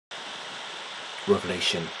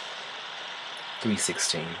Revelation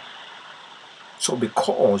 3:16. So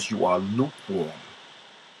because you are lukewarm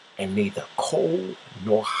and neither cold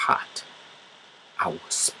nor hot, I will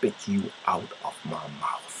spit you out of my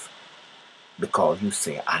mouth. Because you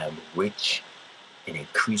say, I am rich and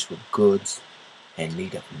increase with goods and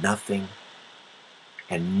need of nothing,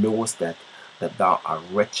 and knowest that thou art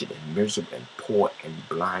wretched and miserable and poor and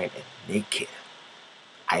blind and naked.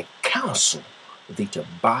 I counsel thee to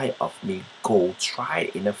buy of me gold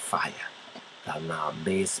tried in the fire, that thou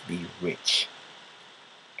mayest be rich,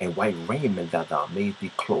 and white raiment that thou mayest be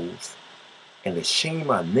clothed, and the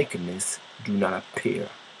shame of nakedness do not appear,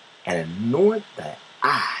 and anoint thy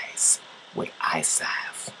eyes with eye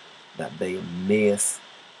salve, that they mayest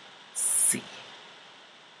see.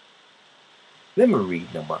 Let me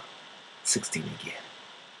read number 16 again.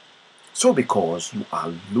 So because you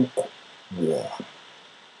are lukewarm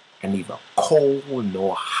and neither cold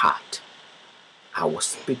nor hot, I will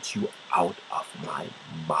spit you out of my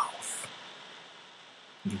mouth.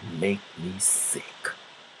 You make me sick.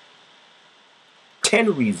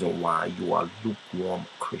 10 reasons why you are lukewarm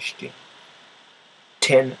Christian.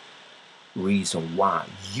 10 reasons why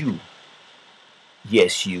you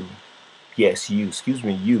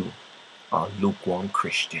are lukewarm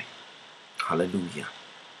Christian. Hallelujah.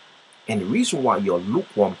 And the reason why you're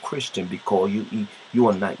lukewarm Christian, because you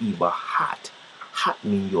are not even hot. Hot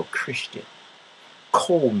means you're Christian.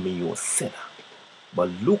 Cold means you're a sinner. But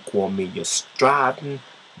lukewarm means you're striving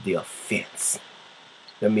the offense.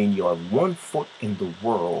 That means you are 1 foot in the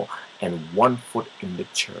world and 1 foot in the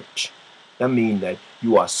church. That means that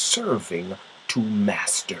you are serving two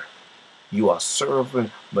masters. You are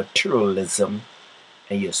serving materialism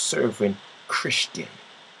and you're serving Christian.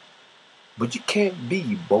 But you can't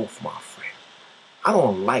be both, my friend. I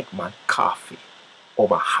don't like my coffee or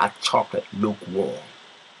my hot chocolate lukewarm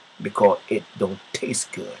because it don't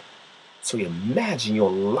taste good. So imagine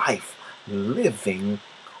your life living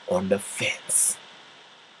on the fence.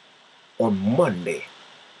 On Monday,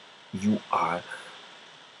 you are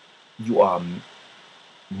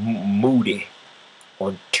moody.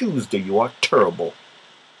 On Tuesday, you are terrible.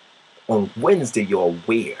 On Wednesday, you are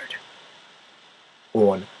weird.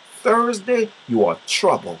 On Thursday, you are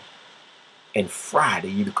trouble. And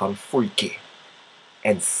Friday, you become freaky.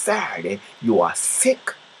 And Saturday, you are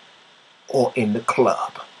sick or in the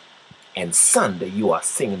club. And Sunday, you are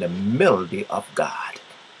singing the melody of God.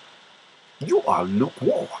 You are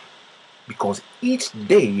lukewarm because each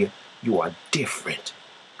day you are different.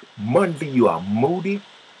 Monday, you are moody.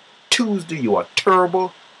 Tuesday, you are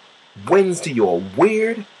terrible. Wednesday, you are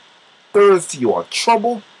weird. Thursday, you are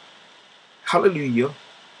trouble. Hallelujah.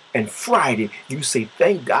 And Friday, you say,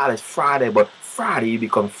 thank God it's Friday, but Friday you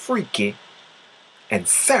become freaky. And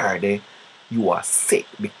Saturday, you are sick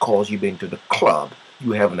because you've been to the club.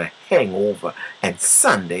 You're having a hangover. And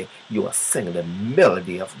Sunday, you are singing the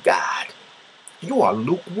melody of God. You are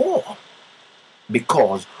lukewarm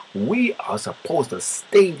because we are supposed to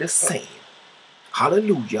stay the same.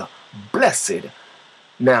 Hallelujah. Blessed.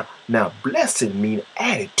 Now, blessed means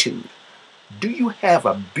attitude. Do you have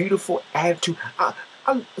a beautiful attitude?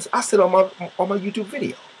 I said on my YouTube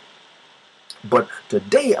video. But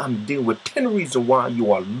today I'm dealing with 10 reasons why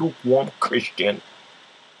you are lukewarm Christian.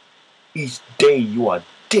 Each day you are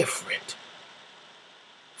different.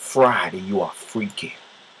 Friday you are freaky.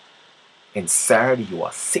 And Saturday you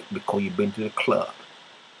are sick because you've been to the club.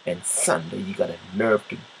 And Sunday you got a nerve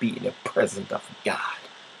to be in the presence of God,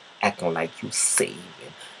 acting like you're saved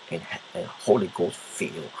and Holy Ghost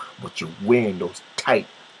filled, but you're wearing those tight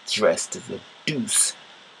dresses to seduce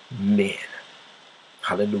men.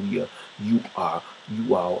 Hallelujah. You are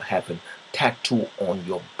having tattoo on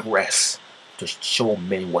your breast to show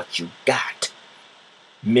men what you got.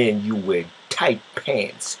 Men, you wear tight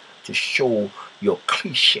pants to show your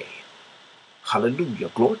cliche. Hallelujah.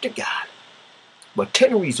 Glory to God. But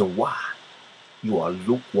 10 reasons why you are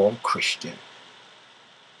lukewarm Christian.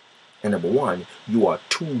 And number 1, you are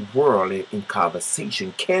too worldly in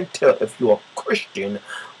conversation. Can't tell if you're a Christian,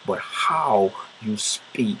 but how you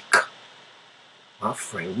speak. My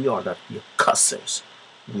friend, we ought not be cussers.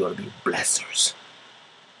 We ought to be blessers.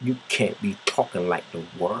 You can't be talking like the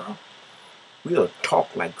world. We ought to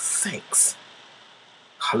talk like saints.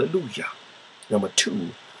 Hallelujah. Number 2,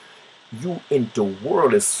 you into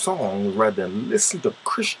worldly songs rather than listen to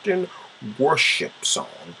Christian worship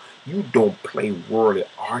song. You don't play worldly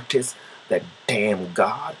artists that damn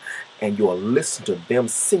God, and you'll listen to them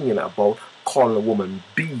singing about calling a woman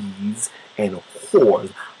bees and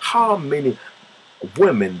whores. How many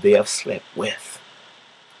women they have slept with?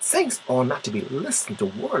 Saints are not to be listening to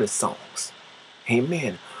worldly songs.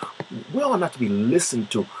 Amen. We ought not to be listening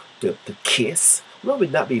to Kiss. We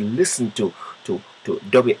ought not be listening to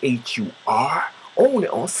WHUR only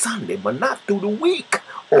on Sunday, but not through the week,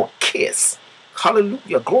 or Kiss.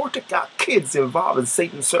 Hallelujah. Glory to God. Kids involved in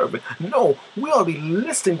Satan's service. No, we ought to be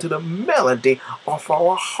listening to the melody of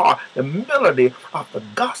our heart, the melody of the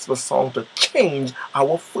gospel song to change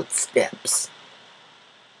our footsteps.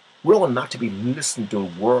 We ought not to be listening to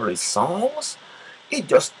worldly songs. It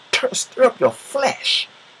just stir up your flesh.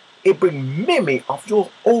 It brings memory of your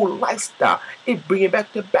old lifestyle. It brings you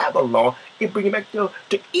back to Babylon. It brings you back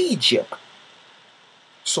to Egypt.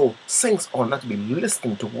 So saints ought not to be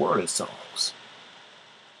listening to worldly songs.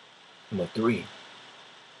 Number 3,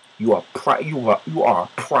 you are a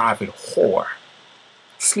private whore,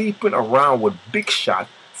 sleeping around with big shots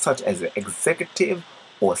such as an executive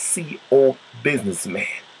or CEO businessman.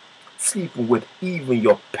 Sleeping with even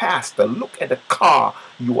your pastor. Look at the car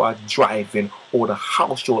you are driving or the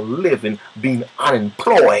house you're living, being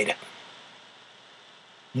unemployed.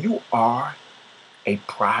 You are a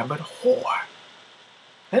private whore.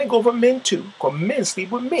 And it goes for men too, because men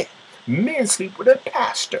sleep with men. Men sleep with their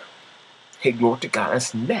pastor. Hey, glory to God,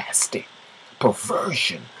 it's nasty.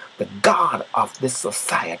 Perversion, the God of this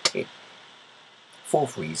society.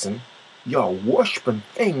 4th reason, you're worshiping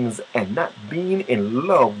things and not being in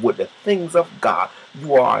love with the things of God.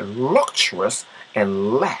 You are luxurious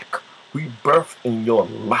and lack rebirth in your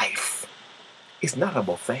life. It's not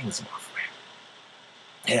about things, my friend.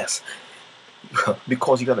 Yes,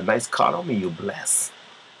 because you got a nice car don't mean you're blessed.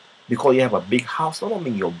 Because you have a big house don't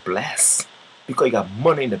mean you're blessed. Because you got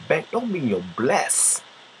money in the bank don't mean you're blessed.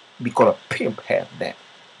 Because a pimp have that.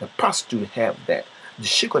 The prostitute have that. The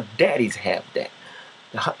sugar daddies have that.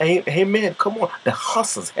 Amen. Come on. The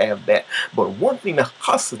hustlers have that. But one thing the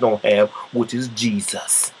hustlers don't have, which is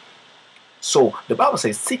Jesus. So the Bible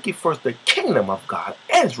says, seek ye first the kingdom of God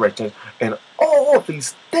and his righteousness, and all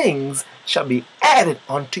these things shall be added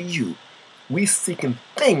unto you. We seeking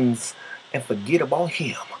things and forget about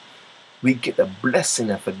him. We get the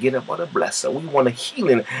blessing and forget about the blesser. We want a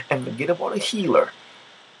healing and forget about a healer.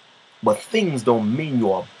 But things don't mean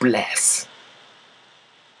you are blessed.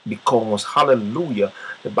 Because, hallelujah,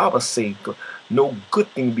 the Bible says, no good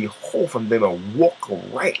thing behold from them and walk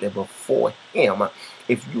rightly before him.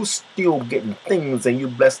 If you still getting things and you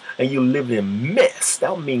blessed and you living in mess, that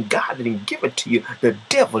don't mean God didn't give it to you. The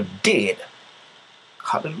devil did.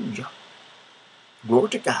 Hallelujah. Glory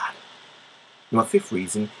to God. My 5th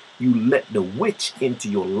reason, you let the witch into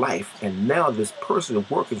your life, and now this person is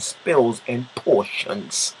working spells and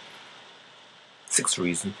portions. 6th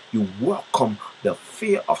reason, you welcome the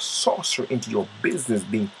fear of sorcery into your business,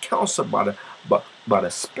 being counseled by the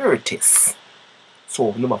spiritists.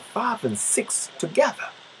 So number 5 and 6 together,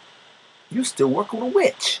 you still working with a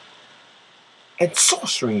witch and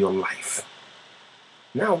sorcery in your life.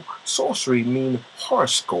 Now, sorcery means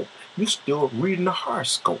horoscope. You still reading the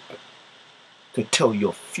horoscope to tell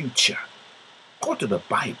your future. Go to the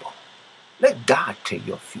Bible. Let God tell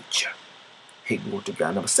your future. Hey, glory to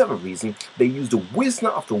God. Number 7 reason, they use the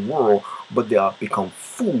wisdom of the world, but they are become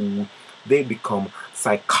fool. They become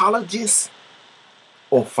psychologists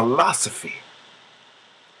or philosophy.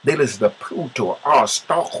 They listen to Pluto or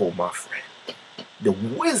Aristotle, my friend. The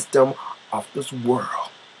wisdom of this world.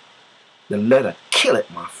 The letter kill it,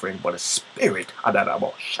 my friend, but the spirit,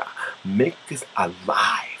 make this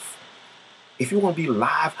alive. If you want to be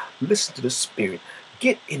alive, listen to the spirit.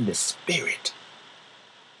 Get in the spirit.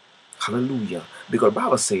 Hallelujah. Because the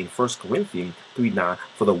Bible says in 1 Corinthians 3:9,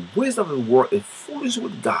 for the wisdom of the world is foolish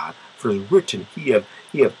with God, for it is written, he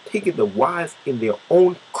have taken the wise in their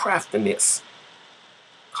own craftiness.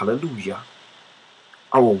 Hallelujah.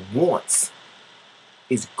 Our wants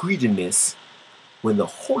is greediness, when the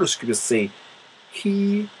Holy Scripture say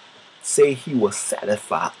he will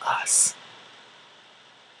satisfy us.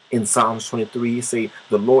 In Psalms 23, it say,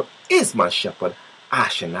 the Lord is my shepherd, I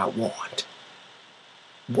shall not want.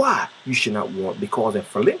 Why you should not want? Because in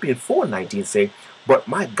Philippians 4:19 say, but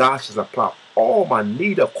my God shall supply all my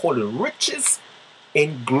need according to riches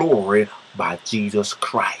in glory by Jesus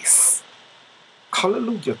Christ.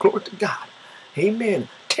 Hallelujah. Glory to God. Amen.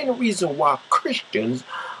 10 reasons why Christians,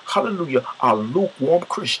 hallelujah, are lukewarm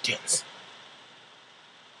Christians.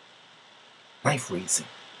 9th reason.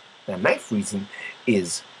 The 9th reason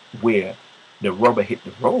is where the rubber hit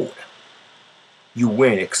the road. You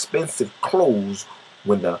wearing expensive clothes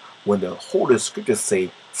when the Holy Scriptures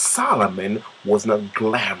say Solomon was not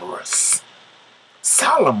glamorous.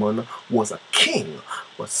 Solomon was a king,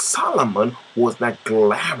 but Solomon was not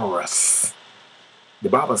glamorous. The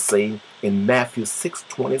Bible says in Matthew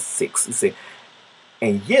 6:26, it says,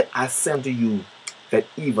 and yet I say unto you, that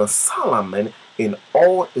even Solomon in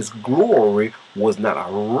all his glory was not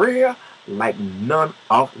a rare like none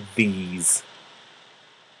of these.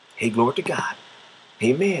 Hey, glory to God.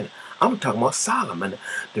 Amen. I'm talking about Solomon,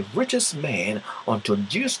 the richest man, until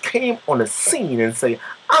Jesus came on the scene and said,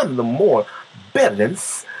 I'm the more better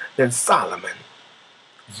than Solomon.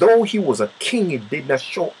 Though he was a king, he did not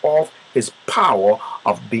show off his power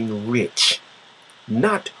of being rich.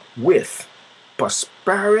 Not with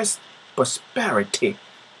prosperity.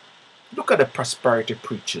 Look at the prosperity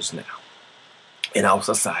preachers now in our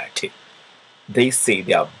society. They say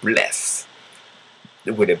they are blessed.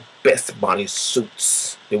 They wear the best bonnet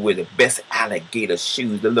suits. They wear the best alligator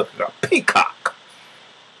shoes. They look like a peacock.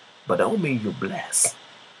 But that don't mean you're blessed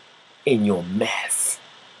in your mess.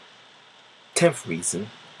 10th reason,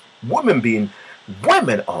 women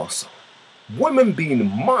also. Women being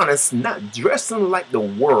modest, not dressing like the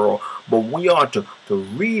world, but we are to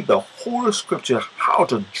read the Holy Scripture how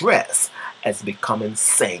to dress as becoming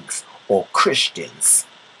saints or Christians.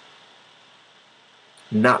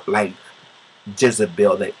 Not like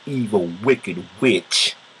Jezebel, the evil, wicked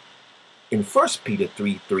witch. In 1 Peter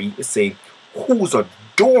 3:3, it says, whose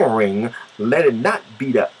adoring, let it not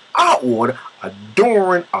be the outward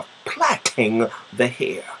adoring of plaiting the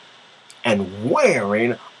hair and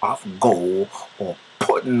wearing of gold or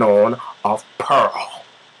putting on of pearl.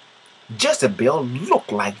 Jezebel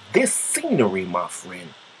looked like this scenery, my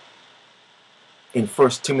friend. In 1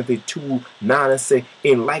 Timothy 2:9, it says,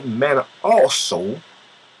 in like manner also,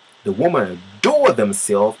 the women adore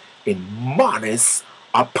themselves in modest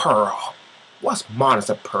apparel. What's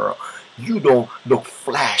modest apparel? You don't look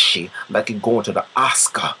flashy like you're going to the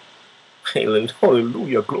Oscar.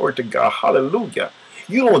 Hallelujah, glory to God, hallelujah.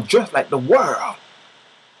 You don't dress like the world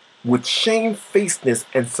with shamefacedness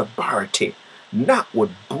and sobriety, not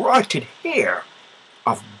with braided hair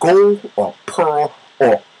of gold or pearl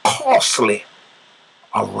or costly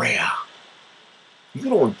or rare.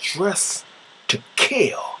 You don't dress to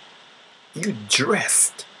kill. You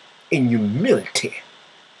dressed in humility.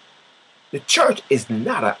 The church is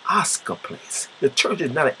not an Oscar place. The church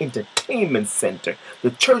is not an entertainment center.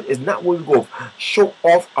 The church is not where we go show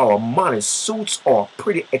off our money suits or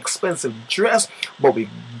pretty expensive dress, but we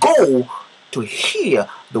go to hear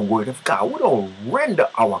the word of God. We don't render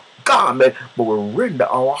our garment, but we render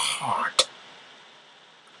our heart.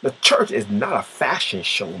 The church is not a fashion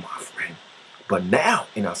show, my friend. But now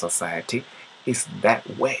in our society, it's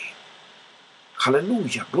that way.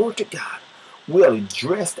 Hallelujah. Glory to God. We are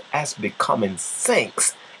dressed as becoming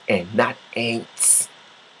saints and not ain'ts.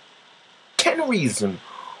 10 reasons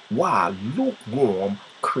why lukewarm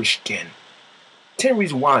Christian. 10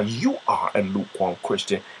 reasons why you are a lukewarm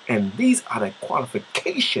Christian. And these are the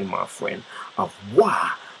qualifications, my friend, of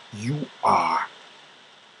why you are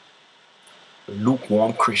a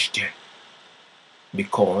lukewarm Christian.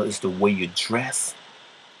 Because it's the way you dress.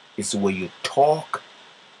 It's the way you talk.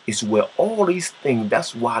 It's where all these things,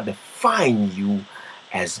 that's why I define you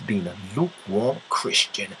as being a lukewarm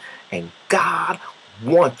Christian. And God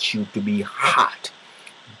wants you to be hot.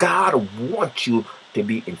 God wants you to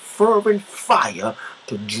be in fervent fire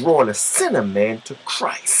to draw the sinner man to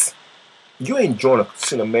Christ. You ain't drawing a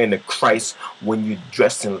sinner man to Christ when you're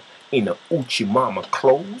dressing in the Uchi Mama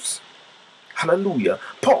clothes. Hallelujah.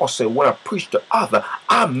 Paul said, when I preach to others,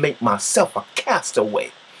 I make myself a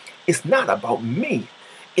castaway. It's not about me.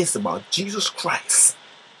 It's about Jesus Christ.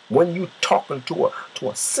 When you talking to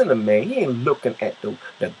a sinner man, he ain't looking at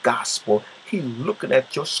the gospel. He looking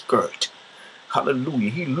at your skirt. Hallelujah.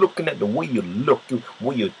 He looking at the way you look, the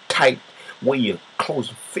way you're tight, way your clothes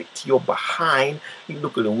fit your behind. He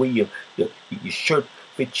look at the way your shirt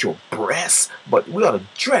fits your breast. But we are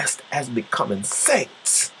dressed as becoming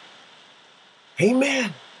saints.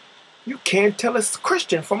 Amen. You can't tell a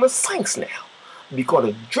Christian from a saints now, because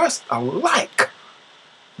they're dressed alike.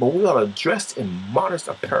 But we are dressed in modest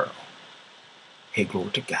apparel. Hey, glory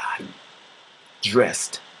to God.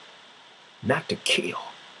 Dressed not to kill,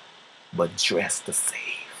 but dressed to save.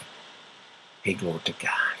 Hey, glory to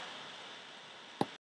God.